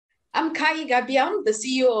I'm Kai Gabiam, the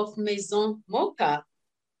CEO of Maison Mocha.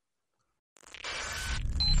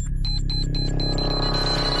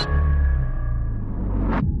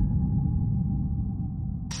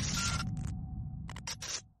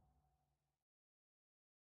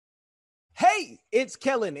 Hey, it's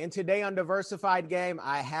Kellen, and today on Diversified Game,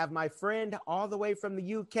 I have my friend all the way from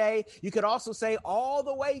the UK. You could also say all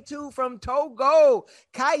the way from Togo,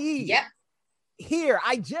 Kai. Yep. Here,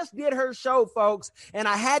 I just did her show, folks, and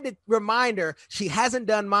I had to remind her she hasn't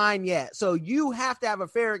done mine yet. So you have to have a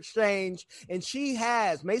fair exchange, and she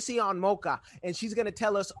has Maison Mocha, and she's going to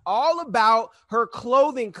tell us all about her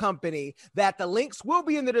clothing company that the links will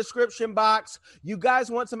be in the description box. You guys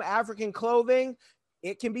want some African clothing?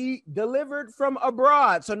 It can be delivered from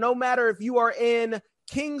abroad. So no matter if you are in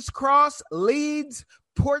King's Cross, Leeds,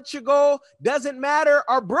 Portugal, doesn't matter,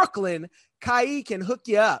 or Brooklyn, Kai can hook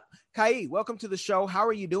you up. Kai, welcome to the show. How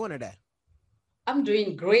are you doing today? I'm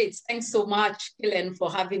doing great. Thanks so much, Kellen, for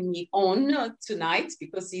having me on tonight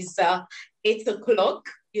because it's 8 o'clock,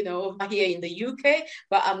 over here in the UK.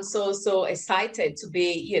 But I'm so excited to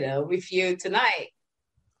be, with you tonight.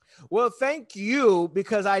 Well, thank you,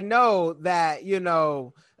 because I know that,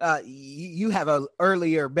 you have an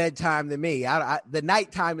earlier bedtime than me. The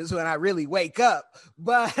nighttime is when I really wake up.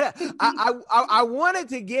 But I wanted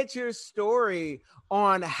to get your story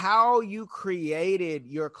on how you created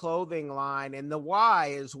your clothing line and the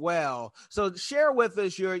why as well. So share with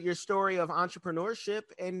us your story of entrepreneurship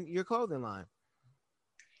and your clothing line.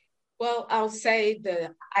 Well, I'll say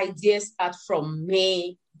the idea starts from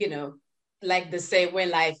me, like they say, when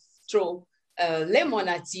life throw lemon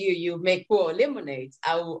at you, you make poor lemonade.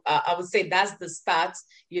 I would say that's the start,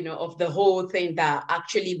 of the whole thing that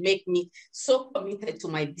actually make me so committed to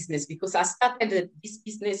my business, because I started this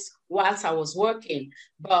business whilst I was working.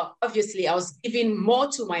 But obviously, I was giving more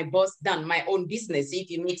to my boss than my own business,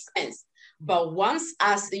 if it makes sense. But once,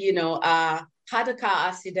 I had a car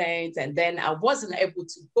accident and then I wasn't able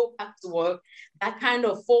to go back to work, that kind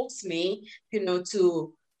of forced me,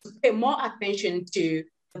 to pay more attention to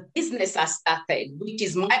the business I started, which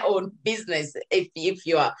is my own business, if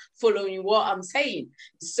you are following what I'm saying.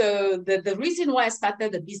 So the reason why I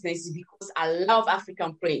started the business is because I love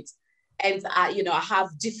African print. And I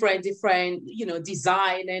have different,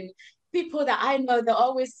 design, and people that I know, they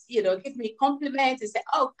always, give me compliments and say,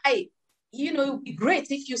 oh, hey, it would be great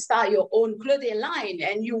if you start your own clothing line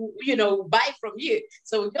and buy from you.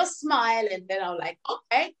 So just smile. And then I'm like,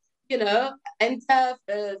 okay, and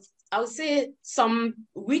I would say some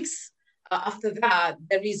weeks after that,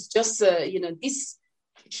 there is just, this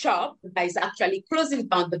shop that is actually closing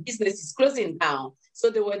down. The business is closing down. So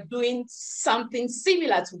they were doing something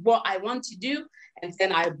similar to what I want to do. And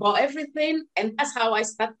then I bought everything. And that's how I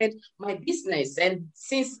started my business. And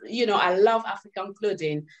since, I love African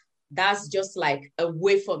clothing, that's just like a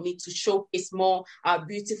way for me to showcase more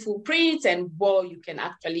beautiful prints and what you can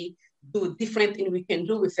actually do, different things we can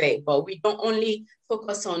do with it. But we don't only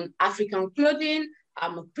focus on African clothing.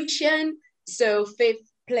 I'm a Christian, so faith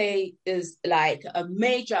play is like a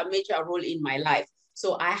major role in my life.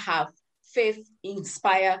 So I have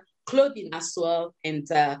faith-inspired clothing as well, and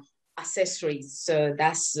accessories. So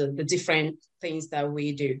that's the different things that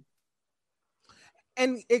we do.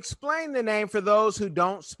 And explain the name for those who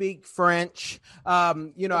don't speak French.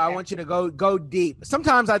 Okay. I want you to go deep.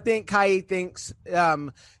 Sometimes I think Kai thinks,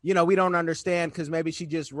 we don't understand because maybe she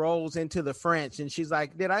just rolls into the French and she's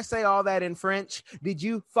like, did I say all that in French? Did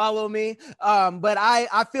you follow me? But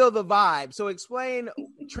I feel the vibe. So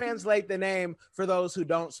translate the name for those who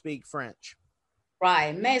don't speak French.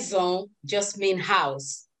 Right. Maison just mean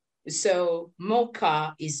house. So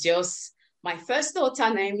Mocha is just, my first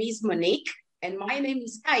daughter name is Monique. And my name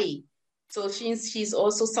is Kai. So she's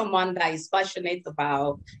also someone that is passionate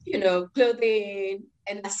about, clothing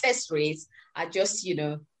and accessories. I just,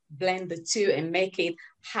 blend the two and make it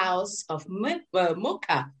House of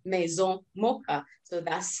Mocha, Maison Mocha. So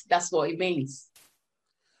that's what it means.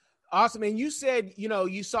 Awesome. And you said,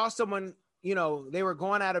 you saw someone, they were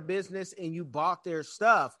going out of business and you bought their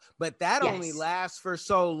stuff, but that only lasts for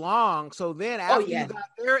so long. So then after you got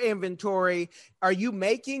their inventory, are you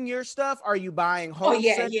making your stuff? Are you buying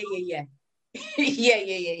wholesale? Yeah.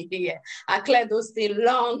 Yeah. I cleared those things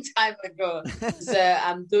long time ago. So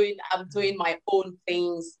I'm doing my own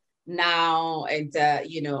things now, and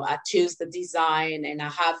I choose the design, and I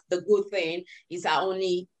have the good thing is I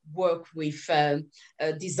only work with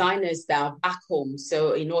designers that are back home.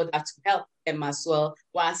 So in order to help them as well,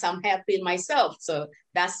 whilst I'm helping myself. So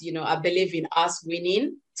that's, I believe in us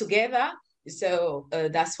winning together. So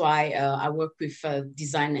that's why I work with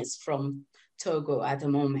designers from Togo at the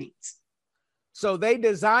moment. So they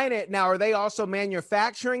design it. Now, are they also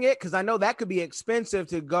manufacturing it? Because I know that could be expensive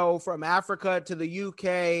to go from Africa to the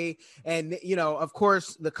UK. And, you know, of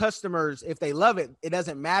course, the customers, if they love it, it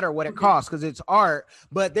doesn't matter what it costs because it's art,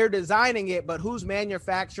 but they're designing it. But who's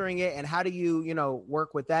manufacturing it? And how do you, you know,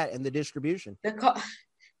 work with that and the distribution?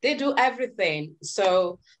 They do everything.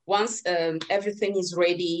 So once everything is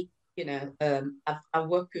ready, you know, I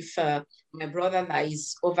work with my brother that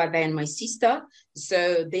is over there and my sister.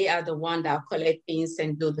 So they are the one that collect things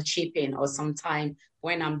and do the shipping. Or sometime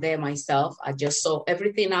when I'm there myself, I just sort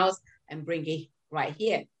everything else and bring it right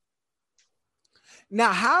here.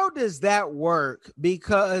 Now, how does that work?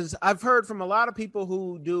 Because I've heard from a lot of people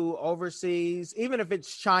who do overseas, even if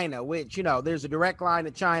it's China, which, you know, there's a direct line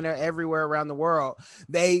to China everywhere around the world.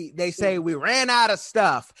 They say we ran out of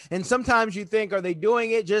stuff. And sometimes you think, are they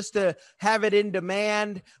doing it just to have it in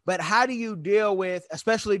demand? But how do you deal with,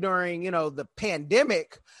 especially during, you know, the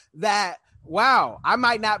pandemic, that wow, I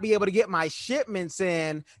might not be able to get my shipments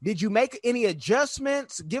in. Did you make any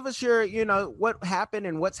adjustments? Give us your, you know, what happened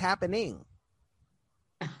and what's happening.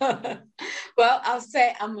 Well, I'll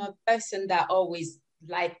say I'm a person that always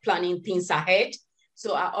like planning things ahead.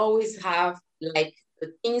 So I always have like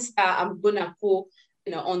the things that I'm gonna put,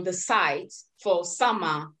 you know, on the side for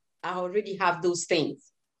summer. I already have those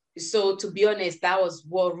things. So to be honest, that was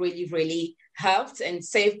what really, really helped and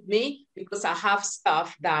saved me because I have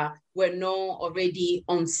stuff that were not already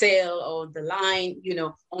on sale or the line, you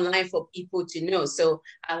know, online for people to know. So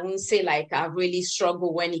I won't say like I really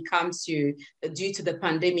struggle when it comes to due to the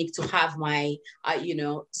pandemic to have my, you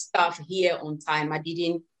know, stuff here on time. I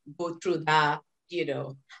didn't go through that, you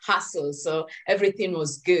know, hassle. So everything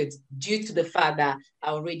was good due to the fact that I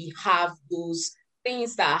already have those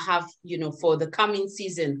things that I have, you know, for the coming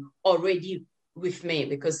season already with me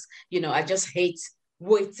because, you know, I just hate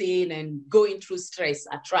waiting and going through stress.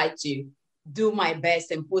 I try to do my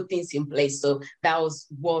best and put things in place. So that was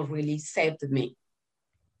what really saved me.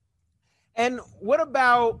 And what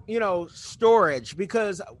about, you know, storage?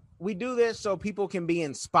 Because we do this so people can be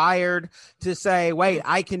inspired to say, wait,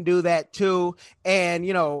 I can do that too. And,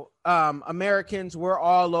 you know, Americans, we're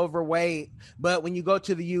all overweight, but when you go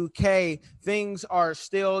to the UK, things are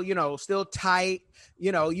still, you know, still tight.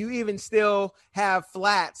 You know, you even still have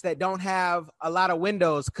flats that don't have a lot of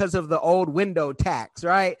windows because of the old window tax,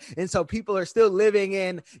 right? And so people are still living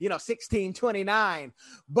in, you know, 1629.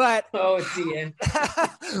 But oh dear.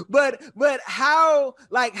 but how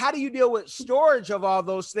do you deal with storage of all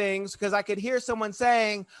those things? Because I could hear someone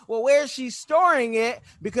saying, well, where's she storing it?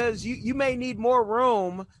 Because you may need more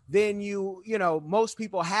room than you know most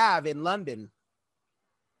people have in London.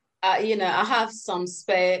 You know, I have some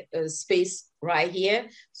spare space right here.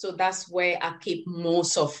 So that's where I keep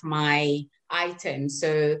most of my items.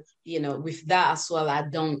 So, you know, with that as well, I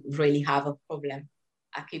don't really have a problem.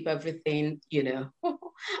 I keep everything, you know,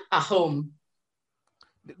 at home.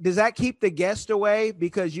 Does that keep the guest away?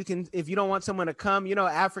 Because you can, if you don't want someone to come, you know,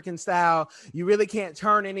 African style, you really can't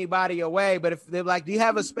turn anybody away. But if they're like, do you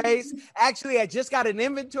have a space? Actually, I just got an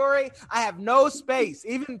inventory. I have no space,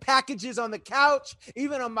 even packages on the couch,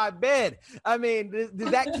 even on my bed. I mean,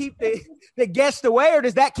 does that keep the guest away, or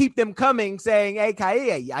does that keep them coming saying, hey,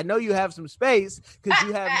 Kaia, I know you have some space because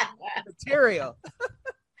you have material.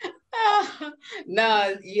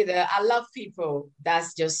 No, you know, I love people.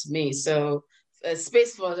 That's just me. So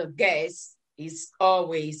space for the guests is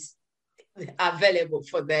always available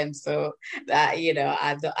for them. So that, you know,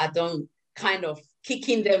 I don't kind of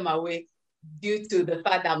kicking them away due to the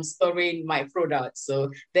fact I'm storing my products. So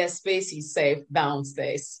their space is safe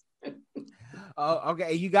downstairs. Oh,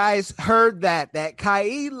 okay. You guys heard that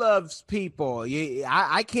Kai loves people.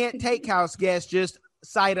 I can't take house guests just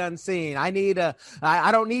sight unseen. I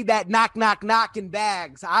don't need that knock in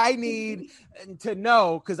bags. I need to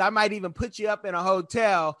know, because I might even put you up in a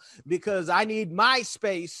hotel because I need my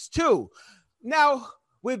space too. Now,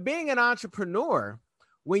 with being an entrepreneur,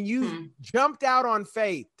 when you jumped out on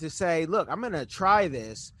faith to say, look, I'm going to try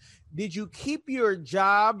this, did you keep your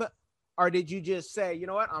job? Or did you just say, you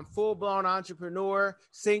know what, I'm full-blown entrepreneur,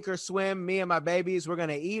 sink or swim, me and my babies, we're going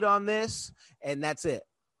to eat on this, and that's it?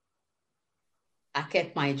 I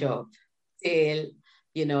kept my job till,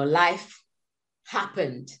 you know, life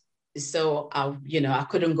happened. So, I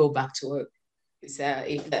couldn't go back to work. So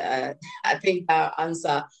I think I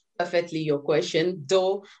answer perfectly your question.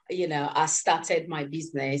 Though, you know, I started my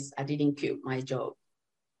business, I didn't keep my job.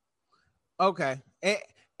 Okay.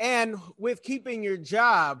 And with keeping your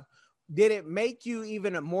job, did it make you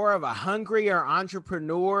even more of a hungrier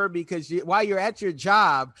entrepreneur? Because while you're at your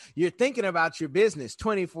job, you're thinking about your business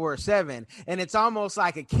 24/7, and it's almost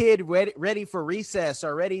like a kid ready for recess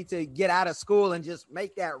or ready to get out of school and just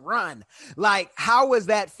make that run. Like, how was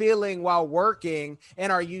that feeling while working?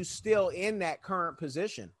 And are you still in that current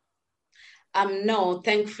position? No,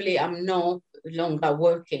 thankfully, I'm no longer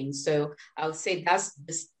working. So I'll say that's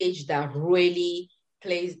the stage that really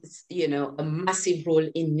plays, a massive role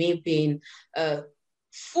in me being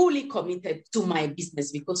fully committed to my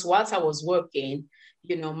business. Because whilst I was working,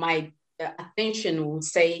 my attention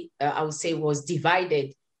I would say was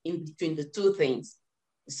divided in between the two things.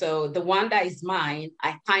 So the one that is mine,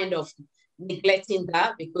 I kind of neglecting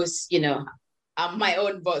that because, I'm my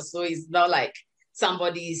own boss. So it's not like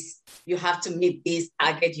you have to meet this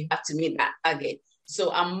target, you have to meet that target.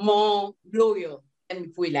 So I'm more loyal, let me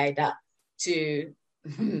put it like that, to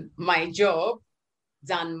my job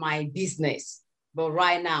than my business. But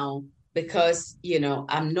right now, because,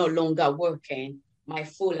 I'm no longer working, my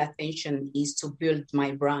full attention is to build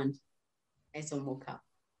my brand as Omoka.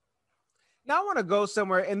 Now I want to go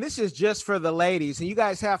somewhere, and this is just for the ladies, and you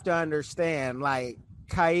guys have to understand, like,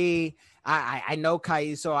 Kai, I know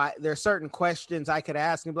Kai, so there are certain questions I could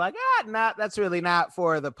ask and be like, that's really not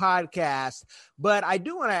for the podcast. But I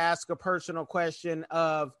do want to ask a personal question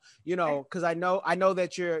of, because I know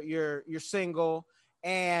that you're single,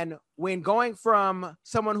 and when going from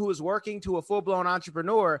someone who is working to a full-blown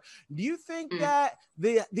entrepreneur, do you think that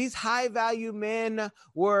these high-value men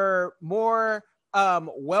were more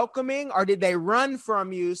welcoming, or did they run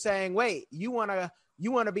from you saying, wait, you want to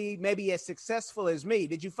be maybe as successful as me?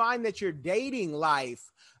 Did you find that your dating life,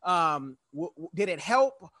 did it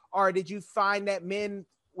help, or did you find that men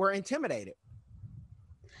were intimidated?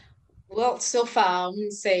 Well, so far, I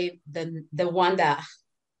wouldn't say the one that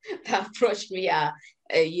approached me are,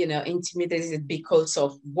 intimidated because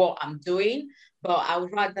of what I'm doing, but I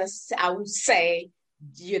would say,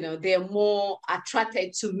 they're more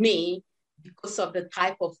attracted to me because of the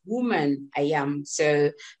type of woman I am.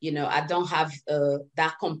 So, I don't have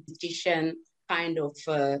that competition kind of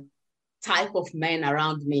type of men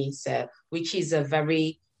around me, so which is a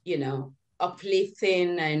very,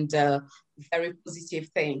 uplifting and very positive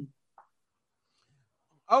thing.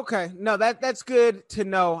 Okay, no, that's good to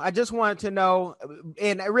know. I just wanted to know,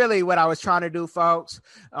 and really what I was trying to do, folks,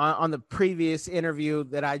 on the previous interview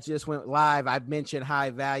that I just went live, I mentioned high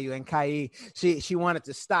value, and Kai, she wanted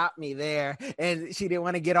to stop me there, and she didn't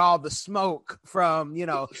want to get all the smoke from,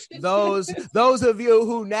 those of you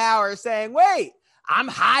who now are saying, wait, I'm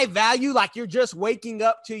high value, like you're just waking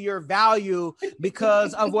up to your value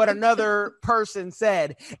because of what another person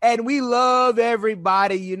said. And we love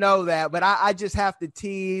everybody, that, but I just have to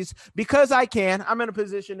tease because I can. I'm in a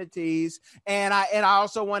position to tease. And I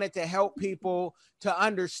also wanted to help people to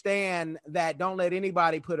understand that don't let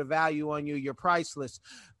anybody put a value on you. You're priceless.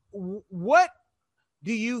 What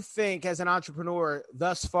do you think as an entrepreneur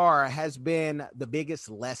thus far has been the biggest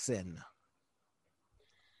lesson?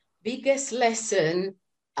 Biggest lesson,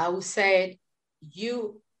 I would say,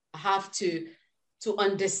 you have to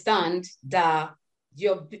understand that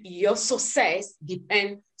your success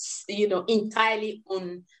depends, entirely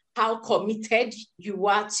on how committed you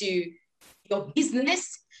are to your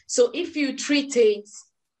business. So if you treat it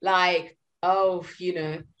like,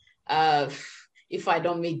 if I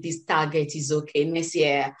don't meet this target, is okay. Next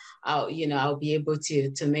year, I'll be able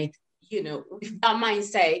to make, with that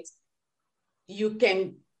mindset, you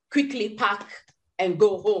can quickly pack and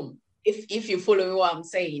go home, if you follow what I'm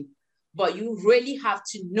saying. But you really have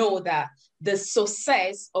to know that the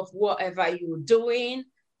success of whatever you're doing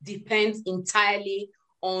depends entirely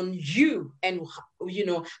on you and,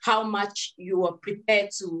 how much you are prepared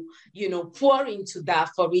to, pour into that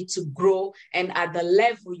for it to grow and at the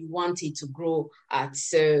level you want it to grow at.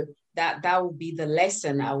 So that will be the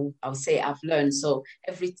lesson I'll say I've learned. So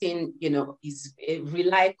everything, is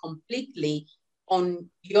rely completely on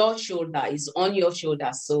your shoulder, is on your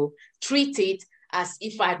shoulder. So treat it as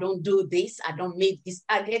if I don't do this, I don't meet this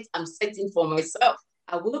target I'm setting for myself,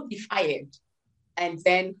 I will be fired. And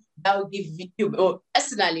then that will give you,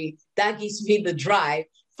 personally, that gives me the drive.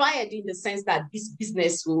 Fired in the sense that this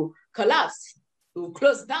business will collapse, will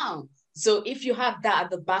close down. So if you have that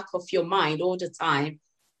at the back of your mind all the time,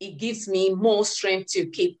 it gives me more strength to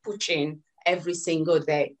keep pushing every single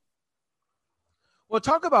day. Well,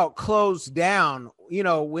 talk about closed down.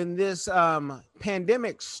 When this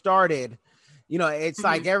pandemic started, it's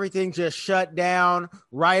like everything just shut down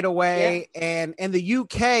right away. Yeah. And the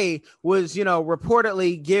UK was,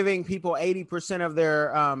 reportedly giving people 80% of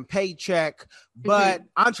their paycheck, but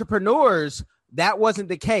entrepreneurs, that wasn't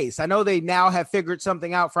the case. I know they now have figured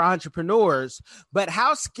something out for entrepreneurs, but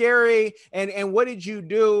how scary and what did you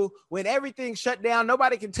do when everything shut down?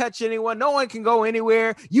 Nobody can touch anyone. No one can go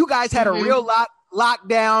anywhere. You guys had a real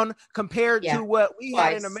lockdown compared to what we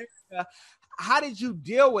had in America. How did you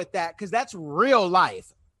deal with that? Because that's real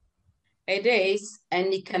life. It is,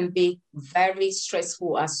 and it can be very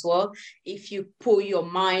stressful as well if you put your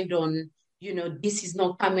mind on, this is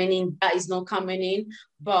not coming in, that is not coming in.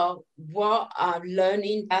 But what I've learned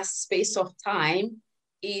in that space of time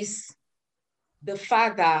is the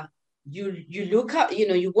fact that you look at,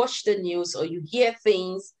 you watch the news or you hear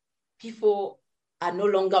things, people are no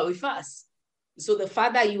longer with us. So the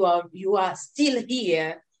fact that you are still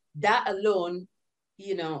here, that alone,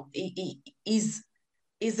 is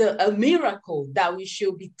a miracle that we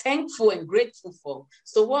should be thankful and grateful for.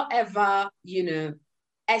 So whatever,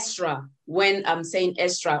 extra, when I'm saying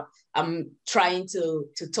extra, I'm trying to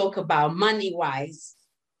talk about money-wise,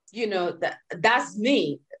 that's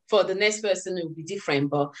me. For the next person, it will be different,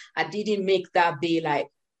 but I didn't make that be like,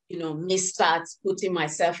 me start putting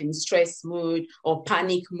myself in stress mood or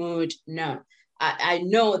panic mood. No, I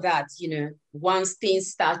know that, once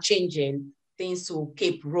things start changing, things will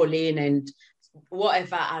keep rolling, and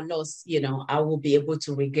whatever I lost, I will be able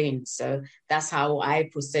to regain. So that's how I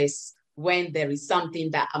process when there is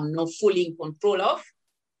something that I'm not fully in control of.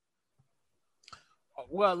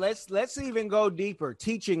 Well, let's even go deeper.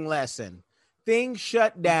 Teaching lesson. Things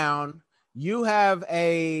shut down. You have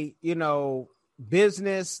a,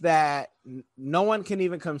 business that no one can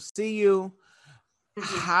even come see you.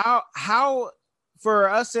 How for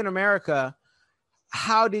us in America,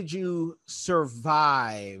 how did you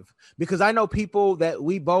survive? Because I know people that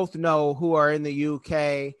we both know who are in the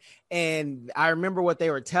UK, and I remember what they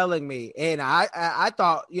were telling me, and I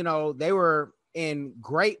thought, they were in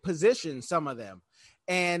great position, some of them.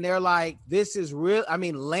 And they're like, this is real. I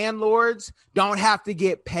mean, landlords don't have to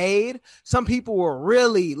get paid. Some people were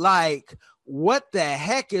really like, what the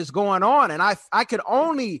heck is going on? And I could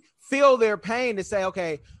only feel their pain to say,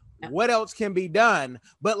 okay, what else can be done?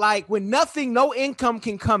 But like when no income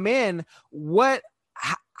can come in,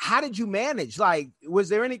 how did you manage? Like, was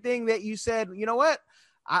there anything that you said, you know what?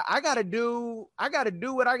 I got to do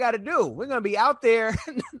what I got to do. We're going to be out there.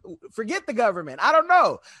 Forget the government. I don't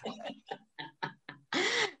know.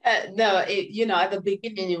 No, at the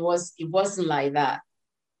beginning, it wasn't like that,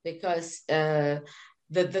 because the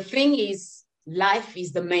thing is, life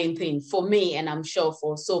is the main thing for me, and I'm sure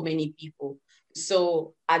for so many people.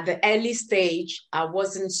 So at the early stage, I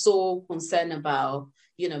wasn't so concerned about,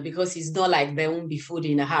 because it's not like there won't be food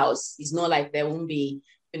in the house. It's not like there won't be,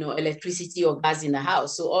 electricity or gas in the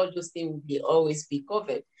house. So all those things will always be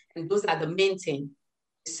covered. And those are the main things.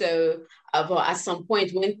 So but at some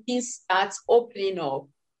point when things start opening up,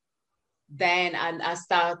 then I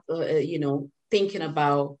start, thinking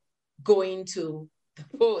about going to the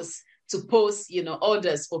post to post,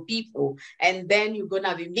 orders for people. And then you're going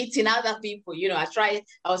to be meeting other people. I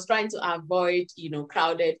was trying to avoid,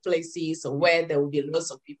 crowded places or where there will be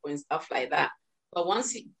lots of people and stuff like that. But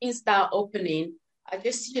once things start opening, I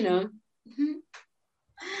just, you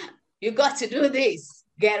got to do this.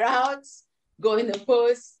 Get out, go in the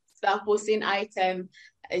post, start posting items,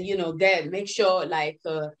 then make sure I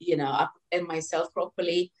prepare myself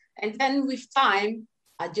properly. And then with time,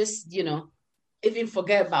 I just, even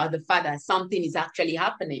forget about the fact that something is actually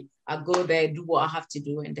happening. I go there, do what I have to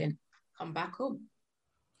do, and then come back home.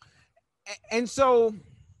 And so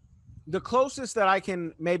the closest that I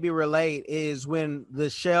can maybe relate is when the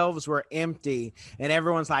shelves were empty and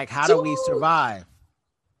everyone's like, how do we survive?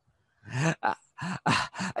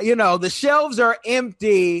 The shelves are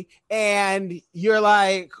empty and you're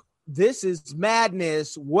like, this is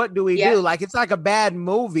madness. What do we do? Like, it's like a bad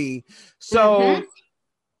movie. So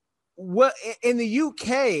what in the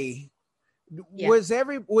UK was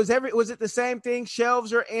it the same thing?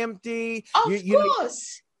 Shelves are empty. Of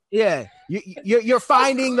course. Yeah. You're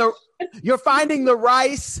finding the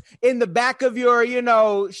rice in the back of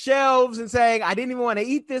your, shelves and saying, I didn't even want to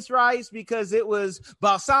eat this rice because it was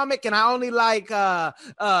balsamic and I only like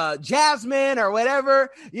jasmine or whatever,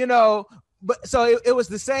 But so it was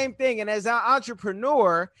the same thing. And as an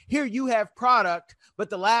entrepreneur, here you have product, but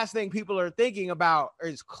the last thing people are thinking about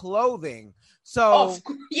is clothing. So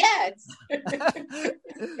yes.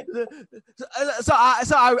 so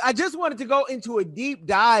I just wanted to go into a deep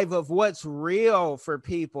dive of what's real for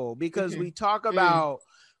people, because we talk about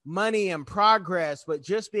money and progress, but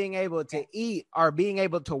just being able to eat or being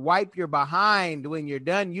able to wipe your behind when you're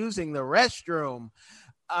done using the restroom.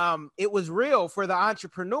 It was real for the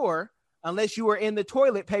entrepreneur, unless you were in the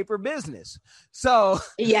toilet paper business. So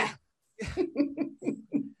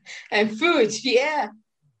And food, yeah.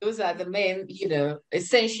 Those are the main,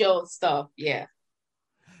 essential stuff. Yeah.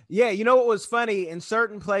 Yeah, you know what was funny? In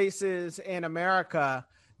certain places in America,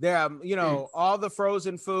 there, all the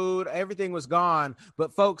frozen food, everything was gone,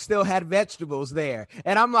 but folks still had vegetables there.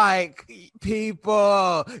 And I'm like,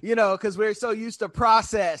 people, because we're so used to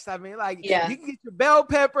processed. I mean, like, Yeah. you can get your bell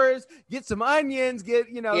peppers, get some onions, get,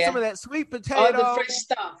 some of that sweet potato. All the fresh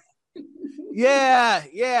stuff. Yeah,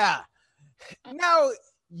 yeah. Now,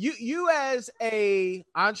 you as a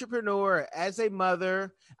entrepreneur, as a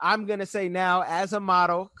mother, I'm gonna say now as a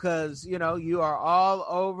model, because you are all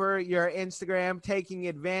over your Instagram taking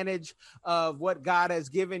advantage of what God has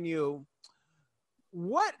given you.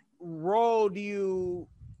 What role do you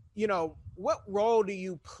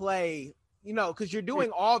play? Because you're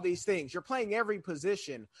doing all these things, you're playing every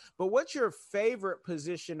position, but what's your favorite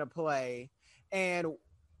position to play, and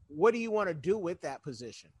what do you want to do with that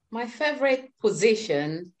position? My favorite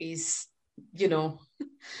position is,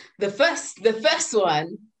 the first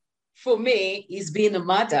one for me is being a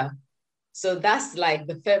mother. So that's like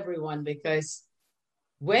the favorite one, because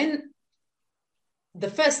when the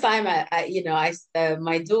first time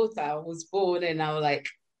my daughter was born, and I was like,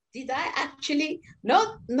 did I actually,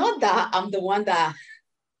 not that I'm the one that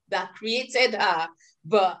created her,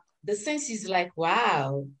 but the sense is like,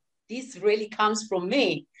 wow, this really comes from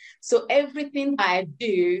me. So everything I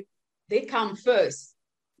do, they come first.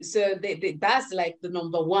 So that's like the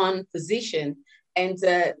number one position, and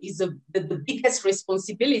is the biggest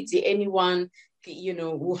responsibility anyone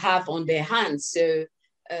will have on their hands. So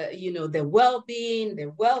their well-being,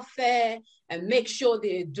 their welfare, and make sure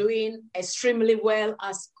they're doing extremely well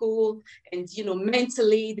at school, and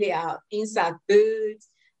mentally things are good,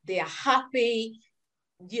 they are happy.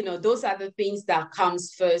 Those are the things that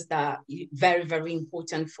comes first, that are very, very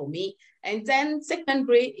important for me. And then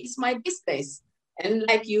secondary is my business. And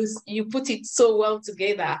like you put it so well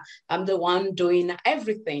together, I'm the one doing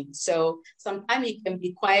everything. So sometimes it can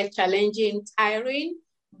be quite challenging, tiring,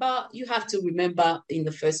 but you have to remember in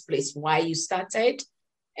the first place why you started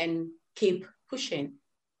and keep pushing.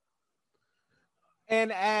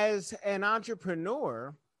 And as an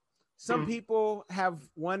entrepreneur, some people have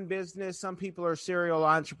one business, some people are serial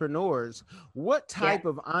entrepreneurs. What type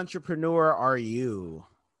of entrepreneur are you?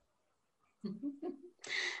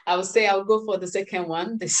 I would say I'll go for the second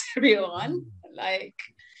one, the serial one. Like,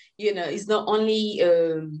 it's not only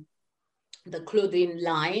the clothing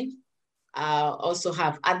line. I also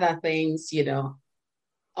have other things,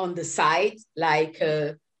 on the side. Like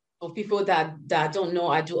for people that don't know,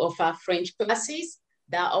 I do offer French classes.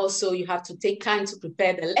 That also you have to take time to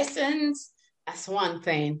prepare the lessons. That's one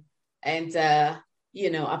thing. And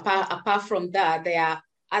apart from that, there are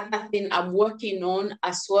other things I'm working on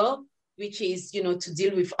as well, which is to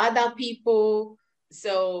deal with other people.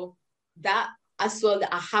 So that as well,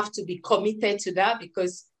 I have to be committed to that,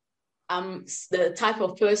 because I'm the type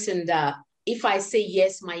of person that if I say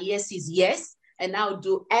yes, my yes is yes, and I'll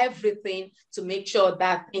do everything to make sure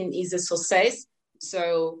that thing is a success.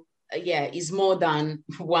 So it's more than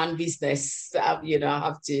one business. I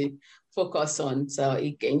have to focus on. So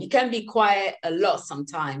it can be quite a lot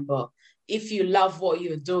sometimes, but if you love what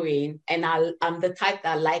you're doing, and I'm the type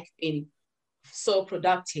that like being so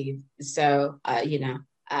productive. So I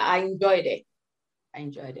enjoyed it. I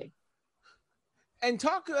enjoyed it. And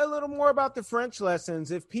talk a little more about the French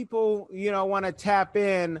lessons. If people, want to tap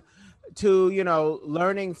in to,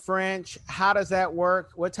 learning French, how does that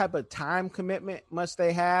work? What type of time commitment must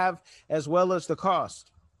they have, as well as the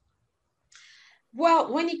cost?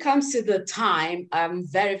 Well, when it comes to the time, I'm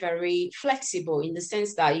very, very flexible, in the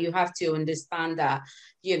sense that you have to understand that,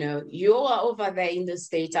 you are over there in the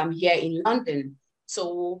States, I'm here in London.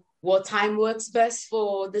 So what time works best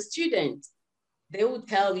for the student? They will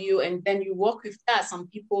tell you, and then you work with that. Some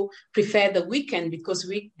people prefer the weekend, because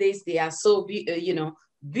weekdays they are so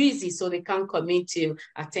busy, so they can't commit to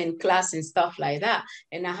attend class and stuff like that.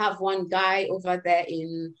 And I have one guy over there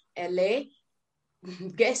in LA.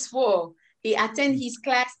 Guess what? He attend his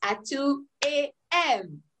class at 2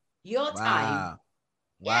 a.m. your time.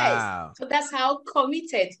 Wow. Yes. So that's how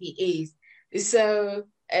committed he is. So,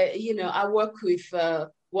 I work with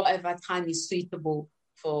whatever time is suitable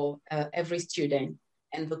for every student.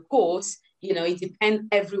 And of course, it depends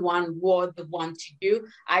everyone what they want to do.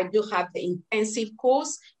 I do have the intensive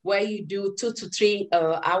course where you do 2 to 3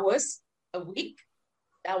 hours a week.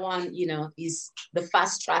 That one, is the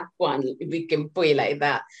fast track one, if we can put it like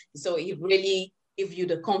that. So it really gives you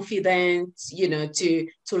the confidence, to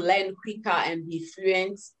learn quicker and be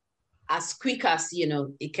fluent as quick as,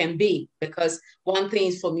 it can be. Because one thing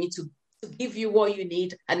is for me to to give you what you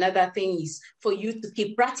need. Another thing is for you to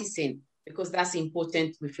keep practicing, because that's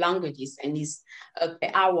important with languages. And it's per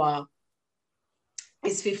hour,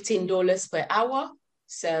 it's $15 per hour.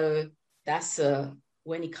 So that's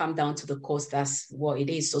when it comes down to the cost, that's what it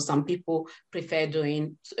is. So some people prefer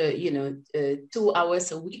doing, 2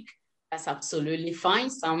 hours a week. That's absolutely fine.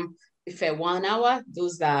 Some prefer 1 hour.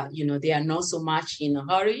 Those that, they are not so much in a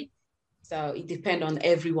hurry. So it depends on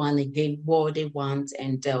everyone, again, what they want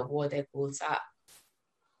and what their goals are.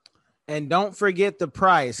 And don't forget the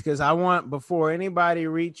price, because I want, before anybody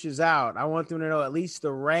reaches out, I want them to know at least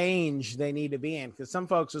the range they need to be in. Because some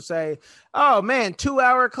folks will say, oh man,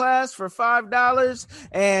 2-hour class for $5,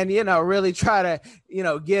 and, really try to,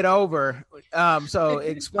 get over. So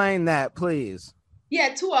explain that, please.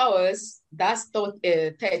 Yeah, 2 hours, that's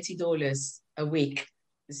 $30 a week.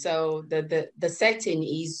 So the setting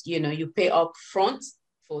is, you pay up front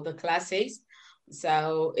for the classes.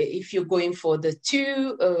 So if you're going for the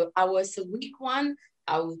 2 hours a week one,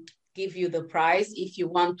 I'll give you the price. If you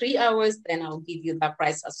want 3 hours, then I'll give you that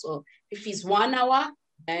price as well. If it's 1 hour,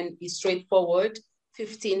 then it's straightforward,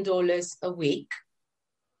 $15 a week.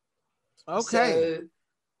 Okay.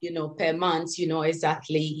 So, per month,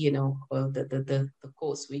 exactly, the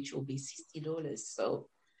cost, which will be $60. So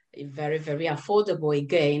very, very affordable.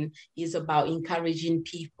 Again, is about encouraging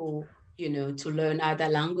people to learn other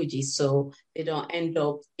languages, so they don't end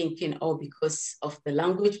up thinking, oh, because of the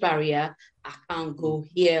language barrier, I can't go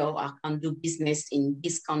here, or I can't do business in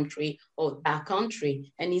this country or that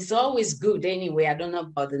country. And it's always good anyway. I don't know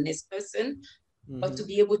about the next person, but to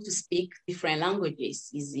be able to speak different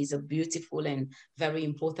languages is a beautiful and very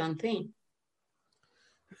important thing.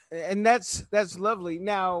 And that's lovely.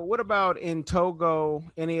 Now, what about in Togo,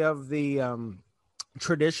 any of the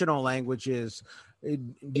traditional languages?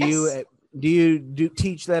 Do you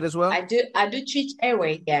teach that as well? I do teach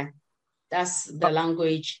Ewe. Yeah, that's the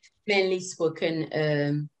language mainly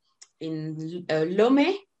spoken in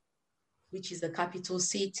Lome, which is the capital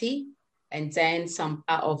city, and then some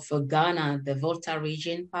part of Ghana, the Volta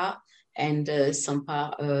region part, and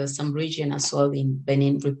some region as well in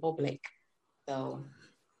Benin Republic. So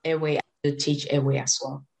Ewe, I do teach Ewe as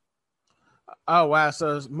well. Oh wow!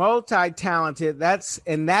 So it's multi-talented.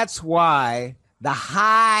 That's why the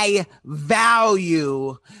high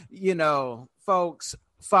value, folks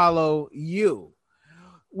follow you.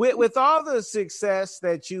 With all the success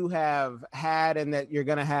that you have had and that you're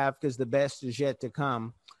going to have, because the best is yet to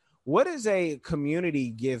come, what is a community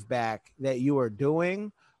give back that you are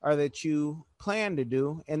doing or that you plan to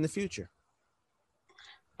do in the future?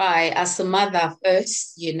 As a mother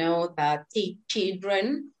first, that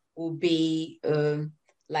children will be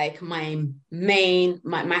like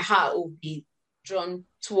my heart will be drawn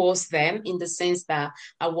towards them, in the sense that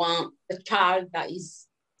I want a child that is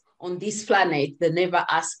on this planet that never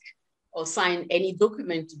ask or sign any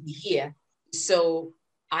document to be here. So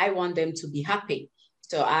I want them to be happy.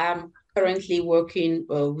 So I'm currently working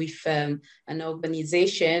with an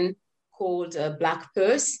organization called Black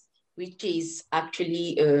Purse, which is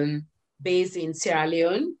actually based in Sierra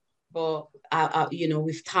Leone. But,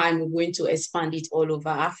 with time, we're going to expand it all over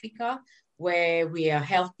Africa, where we are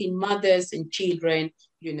helping mothers and children,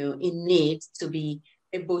 in need, to be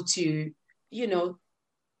able to,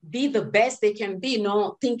 be the best they can be,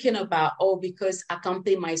 not thinking about, because I can't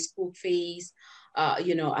pay my school fees,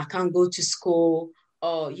 I can't go to school,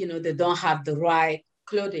 or, they don't have the right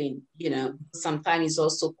clothing. Sometimes it's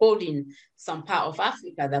also cold in some part of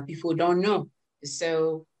Africa that people don't know.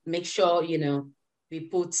 So make sure, we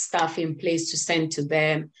put stuff in place to send to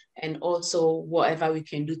them, and also whatever we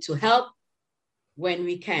can do to help when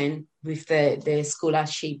we can with the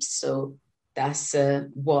scholarships. So that's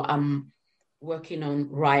what I'm working on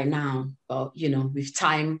right now. But, with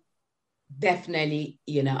time, definitely,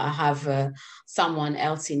 I have someone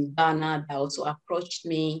else in Ghana that also approached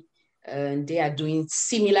me, and they are doing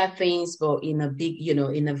similar things, but in a big,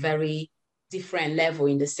 in a very different level,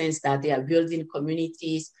 in the sense that they are building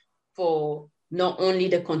communities for not only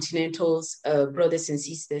the continentals, brothers and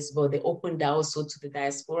sisters, but they opened that also to the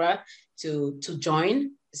diaspora to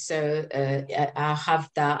join. So I have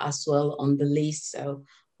that as well on the list. So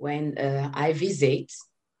when I visit,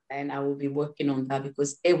 and I will be working on that,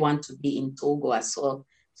 because they want to be in Togo as well.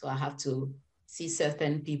 So I have to see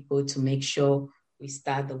certain people to make sure we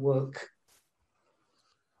start the work.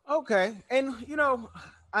 Okay. And,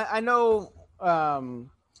 I know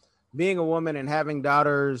being a woman and having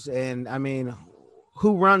daughters, and I mean,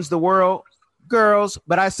 who runs the world? Girls,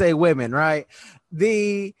 but I say women, right?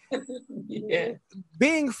 Yeah.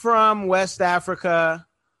 Being from West Africa,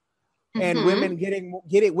 and women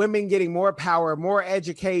getting more power, more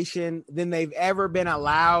education than they've ever been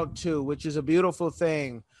allowed to, which is a beautiful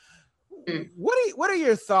thing. What are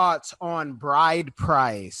your thoughts on bride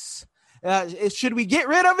price? Should we get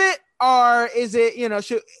rid of it, or is it,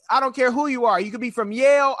 I don't care who you are. You could be from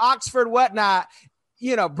Yale, Oxford, whatnot.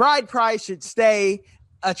 Bride price should stay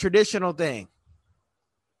a traditional thing.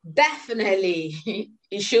 Definitely,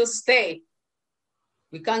 it should stay.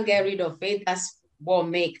 We can't get rid of it. That's what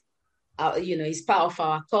makes, it's part of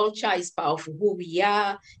our culture. It's part of who we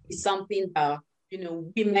are. It's something that,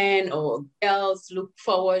 women or girls look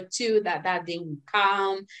forward to, that day will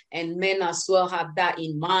come, and men as well have that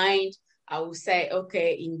in mind. I would say,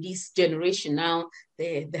 okay, in this generation now,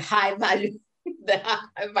 the high value, the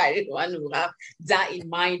high value one will have that in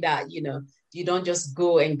mind, that, you don't just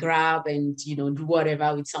go and grab and, do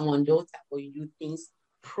whatever with someone's daughter, or you do things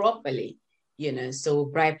properly,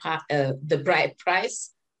 so the bride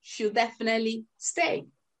price should definitely stay.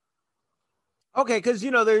 Okay, because,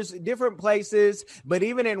 there's different places, but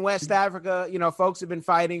even in West Africa, folks have been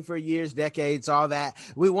fighting for years, decades, all that.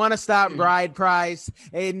 We want to stop bride price.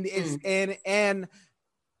 And and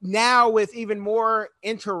now with even more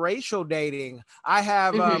interracial dating, I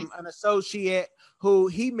have an associate who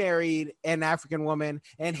he married an African woman,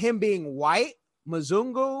 and him being white,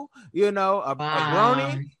 Mzungu, a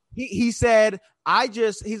brony. He said,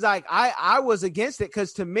 he's like, I was against it,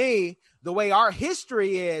 because to me, the way our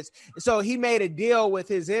history is, so he made a deal with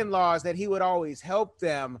his in-laws that he would always help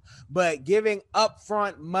them, but giving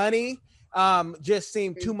upfront money just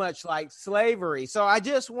seemed too much like slavery. So I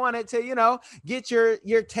just wanted to, get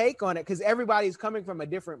your take on it, because everybody's coming from a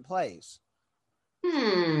different place.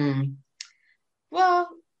 Well,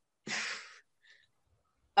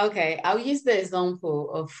 okay, I'll use the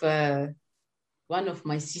example of one of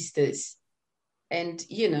my sisters. And,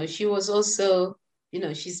 she was also,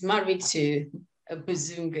 she's married to a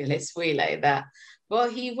Bazunga, let's say like that.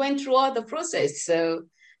 But he went through all the process. So,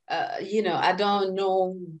 I don't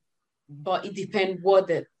know, but it depends what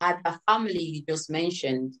the other family you just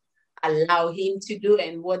mentioned allow him to do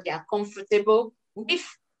and what they are comfortable with.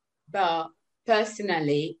 But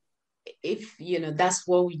personally, if, that's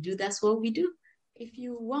what we do, that's what we do. If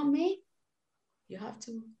you want me, you have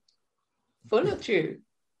to follow through.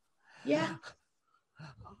 Yeah.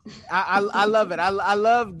 I love it. I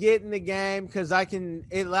love getting the game, because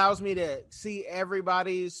it allows me to see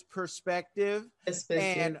everybody's perspective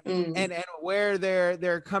and where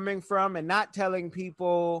they're coming from, and not telling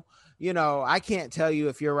people, I can't tell you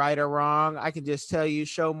if you're right or wrong. I can just tell you,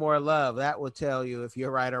 show more love. That will tell you if you're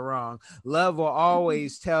right or wrong. Love will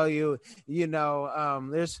always tell you.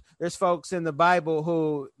 There's folks in the Bible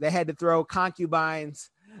who they had to throw concubines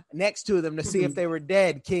next to them to see if they were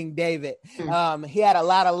dead. King David, he had a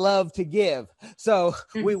lot of love to give. So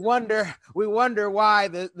we wonder why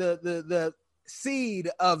the seed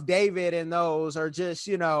of David and those are just,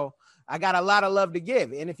 I got a lot of love to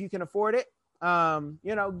give. And if you can afford it,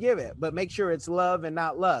 give it, but make sure it's love and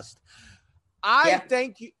not lust. I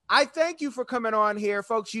thank you for coming on here,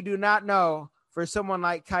 folks. You do not know, for someone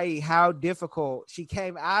like Kai, how difficult she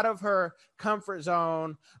came out of her comfort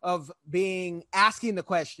zone of asking the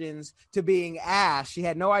questions to being asked. She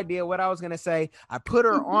had no idea what I was going to say. I put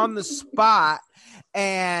her on the spot,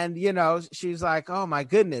 and, she's like, oh my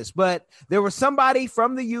goodness. But there was somebody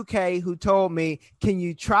from the UK who told me, can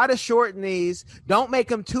you try to shorten these? Don't make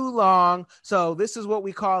them too long. So this is what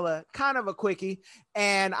we call a kind of a quickie.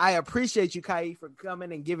 And I appreciate you, Kai, for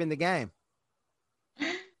coming and giving the game.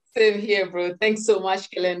 Same here, bro. Thanks so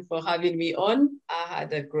much, Kellen, for having me on. I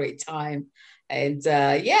had a great time. And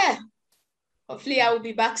hopefully I will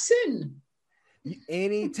be back soon.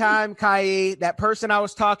 Anytime, Kai. That person I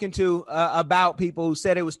was talking to about people who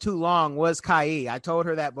said it was too long was Kai. I told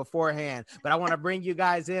her that beforehand, but I want to bring you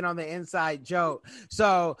guys in on the inside joke.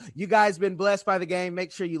 So you guys been blessed by the game.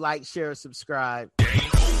 Make sure you like, share, subscribe.